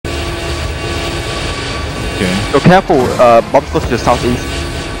Okay. So careful, bomb squad to the southeast.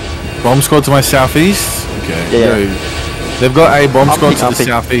 Bomb squad to my southeast? Okay. Yeah. Yo, they've got a bomb squad to the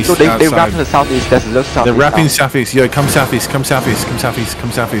southeast. So they wrap to the southeast, there's a southeast. They're wrapping southeast. Yo, come southeast, come southeast, come southeast,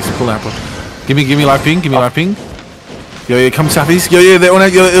 come southeast. Pull out, bro. Give me live ping, give me live ping. Yo, come southeast. Yo, they're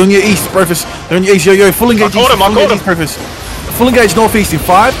on your east, Brofus. They're on your east. Yo, full engage. I caught him. Brofus. Full engage northeast in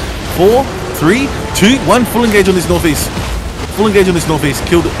 5, 4, 3, 2, 1. Full engage on this northeast. Full engage on this northeast.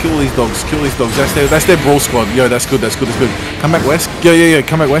 Kill these dogs. Kill these dogs. That's their brawl squad. Yo, that's good. That's good. Come back west. Yo.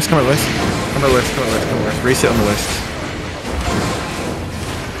 Come back west. Come back west. Reset on the west.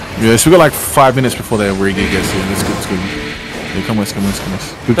 Yeah, so we got like 5 minutes before their Rigi gets here. That's good. That's good. Yeah, come west. Good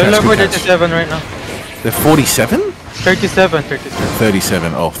They're catch. level 37 right now. They're 47. 37.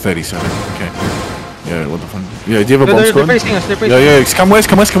 37. Oh, 37. Okay. Yeah, what the fuck? Yeah, do you have a bomb They're squad? facing us. Yo, come west.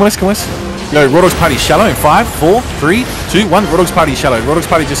 Yo, Rodog's party shallow in 5, 4, 3, 2, 1. Rodog's party shallow. Rodog's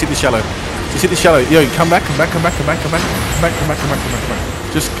party just hit the shallow. Yo, come back.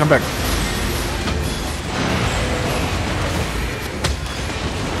 Just come back.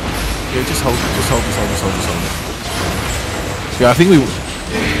 Yeah, just hold. Yeah, I think we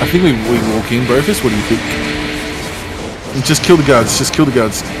walk in, Brofus. What do you think? Just kill the guards. Kill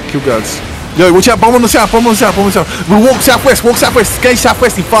guards. Yo, watch out! Bomb on the south. We walk southwest. Engage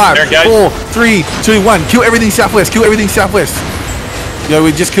southwest in 5, 4, 3, 2, 1. Kill everything southwest. Yo,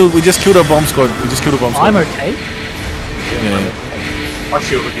 we just killed a bomb squad. I'm okay. Yeah. I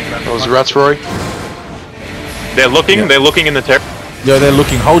feel looking at Those rats, Roy. They're looking. Yeah. They're looking in the terrace. Yo, they're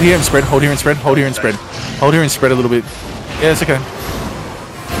looking. Hold here and spread. Hold here and spread a little bit. Yeah, it's okay.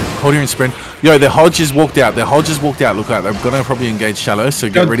 Hold here and spread. Yo, the Hodge has walked out. Look like they're gonna probably engage shallow, so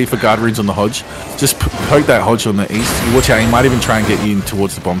get ready for guard runes on the Hodge. Just poke that Hodge on the east. You watch out, he might even try and get you in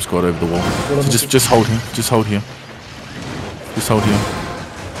towards the bomb squad over the wall. So just hold him. Just hold here.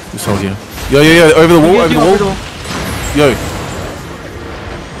 Yo, over the wall. Yo.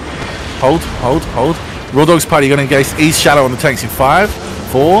 Hold. Raw Dogs party, you're gonna engage east shallow on the tanks in 5,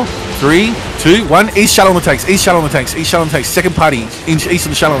 4, 3, 2, 1. East shallow on the tanks. Second party, east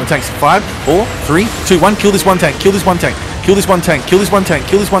of the shallow on the tanks in 5, 4, 3, 2, 1. Kill this one tank.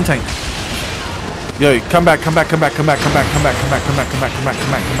 Yo, come back.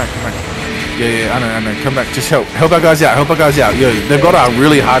 Yeah, I know. Come back. Just help our guys out. Yo, they've got a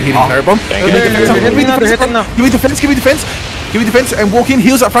really hard hitting terror bomb. Give me defense and walk in.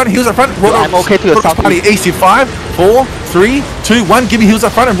 Heals up front. I'm okay to the south. Party east in 5, 4, 3, 2, 1. Give me heals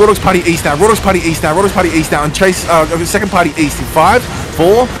up front and Rodog's party east now. And chase second party east in 5,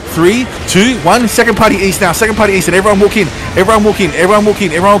 4, 3, 2, 1. Second party east now. And everyone walk in.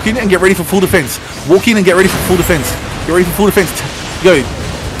 And get ready for full defense. Yo,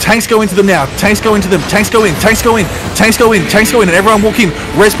 tanks go into them now. Tanks go in. And everyone walk in.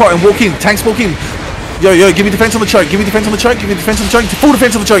 Res pot and walk in. Tanks walk in. Yo, give me defense on the choke. Full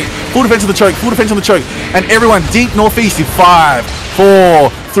defense on the choke. And everyone deep northeast in 5,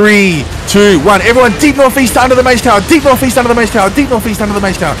 4, 3, 2, 1. Everyone deep northeast under the mage tower. Okay,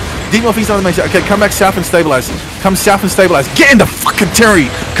 come back south and stabilize. Get in the fucking Terry.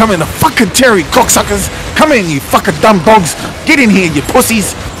 Cocksuckers. Come in, you fucking dumb dogs. Get in here, you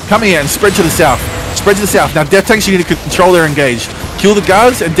pussies. Come here and spread to the south. Now, death tanks, you need to control their engage. Kill the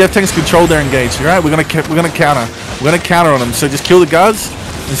guards and death tanks control their engage. All right, we're gonna counter on them. So just kill the guards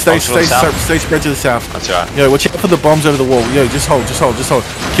and stay spread to the south. That's right. Yo, watch out for the bombs over the wall. Yo, just hold.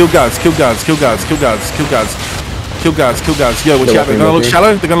 Kill guards. Yo, watch out. They're gonna look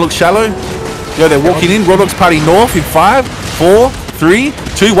shallow. Yo, they're walking in. Rodog's party north in 5, 4, 3,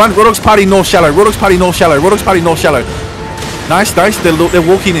 2, 1. Rodog's party north shallow. Nice. They're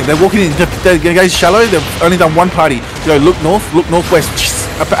walking in. They're engaged shallow. They've only done one party. Yo, look northwest.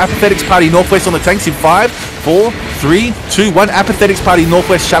 Apathetics party northwest on the tanks in 5, 4, 3, 2, 1. Apathetics party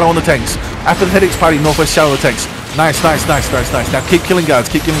northwest shallow on the tanks. Nice. Now keep killing guards.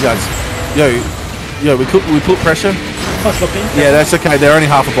 Yo, we put pressure. Yeah, that's okay. They're only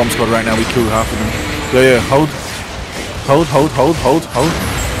half a bomb squad right now. We killed half of them. Yo, hold.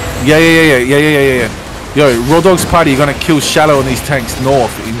 Yeah. Yo, Raw Dogs party, you're gonna kill shallow on these tanks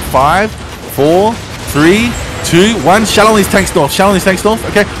north in 5, 4, 3, 2, 1. Shallow on these tanks north.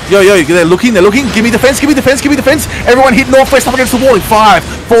 Okay. Yo, they're looking. Give me defense. Everyone hit northwest up against the wall in 5,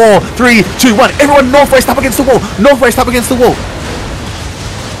 4, 3, 2, 1. Everyone northwest up against the wall.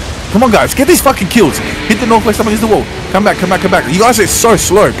 Come on, guys, get these fucking kills. Hit the northwest up against the wall. Come back. You guys are so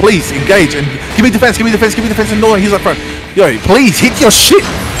slow. Please engage and give me defense. And no, he's up front. Yo, please hit your shit,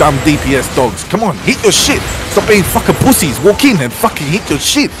 dumb DPS dogs. Come on, hit your shit. Stop being fucking pussies. Walk in and fucking hit your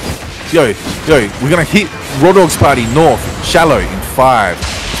shit. Yo, we're gonna hit Raw Dogs party north, shallow in 5,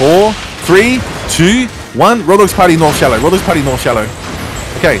 4, 3, 2, 1. Road Dogs Party North Shallow. Road Dogs Party North Shallow.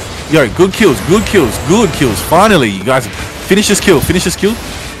 Okay. Yo, good kills, good kills, good kills. Finally, you guys, finish this kill, finish this kill.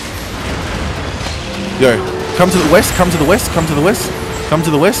 Yo, come to the west, come to the west, come to the west, come to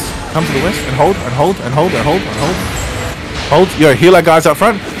the west, come to the west, and hold, and hold, and hold, and hold, and hold. Hold. Yo, heal our guys up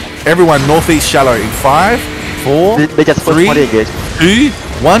front. Everyone northeast shallow in 5, 4, They just 3, 2,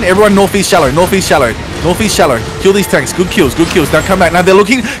 1. Everyone northeast shallow, northeast shallow, northeast shallow. Kill these tanks. Good kills, good kills. Now come back. Now they're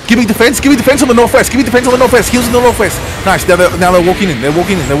looking. Give me defense. Give me defense on the northwest. Give me defense on the northwest. Heals in the northwest. Nice. Now they're walking in. They're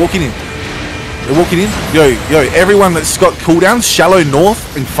walking in. They're walking in. They're walking in. Yo, everyone that's got cooldowns, shallow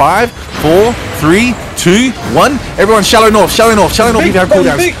north in 5, 4, 3, 2, 1. Everyone shallow north, shallow north, shallow north if you have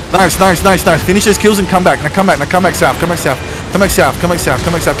cooldowns. Nice, nice, nice, nice. Finish those kills and come back. Now come back. Now come back south. Come back south. Come back south. Come back south.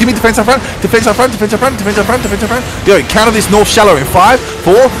 Come back south. Give me defense up front. Defense up front. Defense up front. Defense up front. Defense up front. Yo, counter this north shallow in 5,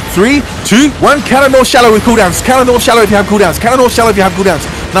 4, 3, 2, 1. Counter north shallow with cooldowns. Counter north shallow if you have cooldowns. Counter north shallow if you have cooldowns.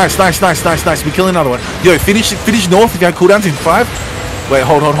 Nice, nice, nice, nice, nice. We kill another one. Yo, finish north if you have cooldowns in 5. Wait,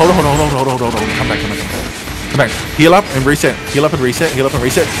 hold. Come back. Come back. Heal up and reset. Heal up and reset. Heal up and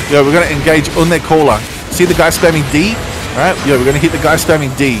reset. Yo, we're gonna engage on their caller. See the guy spamming D? Alright, yo, we're gonna hit the guy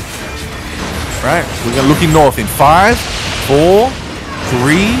spamming D. Right? We're gonna look in north in 5, 4,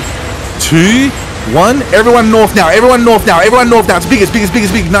 3, 2, 1. Everyone north now. Everyone north now. Everyone north now. It's big. Nice.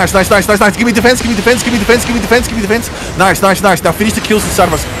 Give me defense. Nice. Now finish the kills inside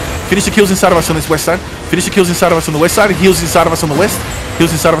of us. Finish the kills inside of us on this west side. Finish the kills inside of us on the west side. Heals inside of us on the west.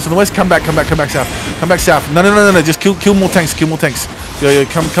 Heals inside of us on the west. Come back south. Come back south. No. Just kill more tanks. Kill more tanks. Yo,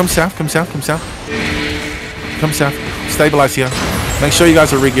 come south. Come south. Stabilize here. Make sure you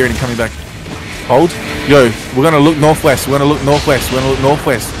guys are re-gearing and coming back. Hold. Yo, we're gonna look northwest. Everyone walk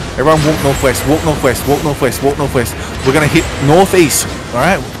northwest. We're gonna hit northeast.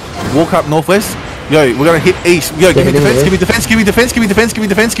 Alright? Walk up northwest. Yo, we're gonna hit east. Yo, give me defense. We're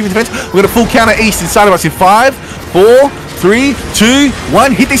gonna full counter east inside of us in 5, 4, 3, 2,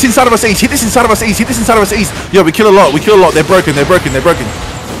 1. Hit this inside of us east. Yo, we kill a lot. They're broken.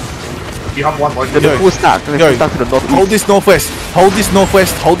 You have one more. Full stack. To the northeast. Hold this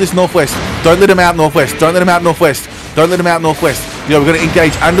northwest. Don't let them out northwest. Yo, we're gonna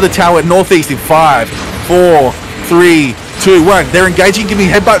engage under the tower at northeast in 5, 4, 3, 2, 1. They're engaging. Give me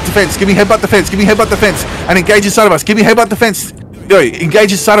headbutt defense. And engage inside of us. Give me headbutt defense. Yo,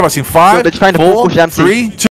 engage inside of us in 5, 4, 3, 2.